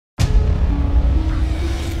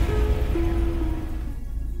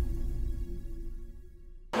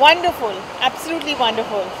Wonderful, absolutely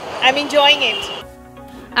wonderful. I'm enjoying it.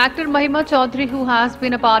 Actor Mahima Chaudhry, who has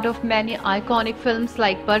been a part of many iconic films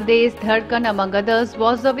like Pardes, Dhadkan among others,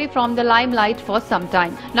 was away from the limelight for some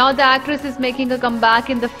time. Now the actress is making a comeback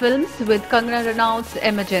in the films with Kangana's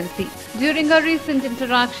Emergency. During a recent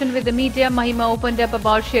interaction with the media, Mahima opened up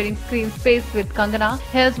about sharing screen space with Kangana.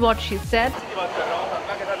 Here's what she said.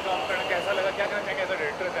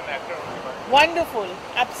 Wonderful,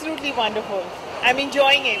 absolutely wonderful. I'm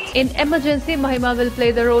enjoying it. In Emergency, Mahima will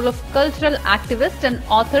play the role of cultural activist and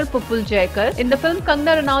author Pupul Jaikar. In the film,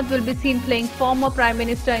 Kangana Ranaut will be seen playing former Prime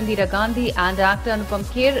Minister Indira Gandhi and actor Anupam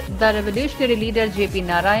Kher, the revolutionary leader J.P.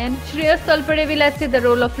 Narayan. Shreyas Talpade will essay the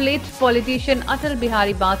role of late politician Atal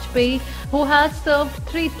Bihari Vajpayee, who has served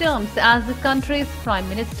 3 terms as the country's Prime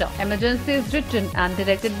Minister. Emergency is written and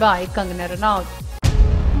directed by Kangana Ranaut.